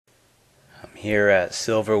here at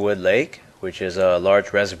Silverwood Lake, which is a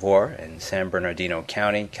large reservoir in San Bernardino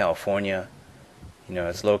County, California.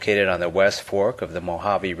 It's located on the west fork of the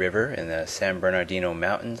Mojave River in the San Bernardino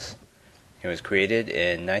Mountains. It was created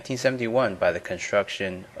in 1971 by the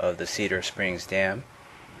construction of the Cedar Springs Dam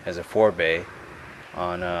as a forebay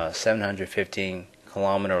on a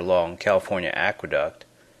 715-kilometer long California aqueduct,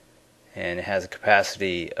 and it has a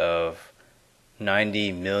capacity of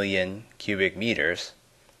 90 million cubic meters.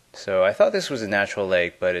 So I thought this was a natural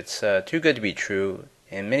lake, but it's too good to be true.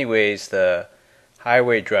 In many ways, the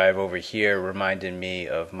highway drive over here reminded me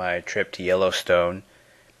of my trip to Yellowstone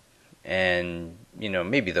and,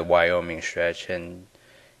 maybe the Wyoming stretch. And,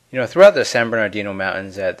 throughout the San Bernardino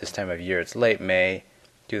Mountains at this time of year, it's late May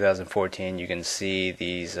 2014, you can see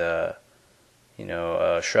these,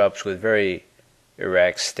 shrubs with very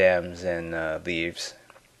erect stems and leaves.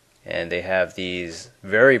 And they have these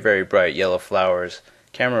very, very bright yellow flowers.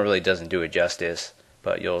 Camera really doesn't do it justice,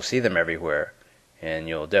 but you'll see them everywhere, and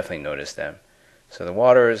you'll definitely notice them. So the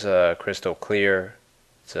water is crystal clear.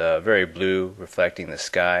 It's very blue, reflecting the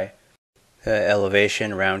sky. The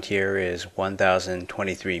elevation around here is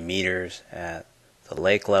 1,023 meters at the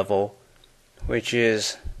lake level, which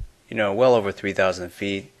is, well over 3,000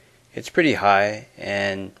 feet. It's pretty high,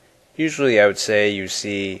 and usually I would say you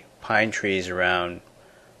see pine trees around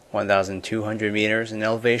 1,200 meters in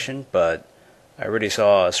elevation, but I already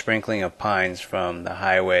saw a sprinkling of pines from the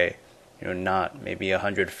highway, not maybe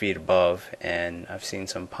 100 feet above, and I've seen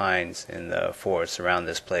some pines in the forests around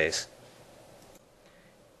this place.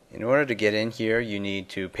 In order to get in here, you need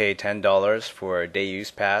to pay $10 for a day use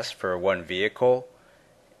pass for one vehicle,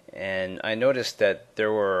 and I noticed that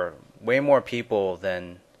there were way more people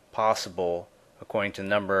than possible according to the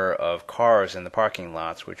number of cars in the parking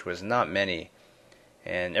lots, which was not many,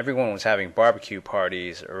 and everyone was having barbecue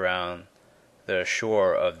parties around the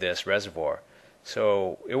shore of this reservoir.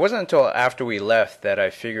 So it wasn't until after we left that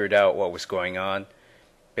I figured out what was going on.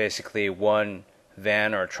 Basically, one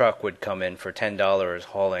van or truck would come in for $10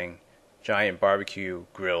 hauling giant barbecue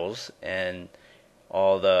grills, and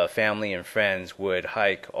all the family and friends would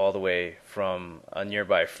hike all the way from a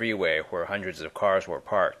nearby freeway where hundreds of cars were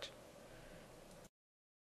parked.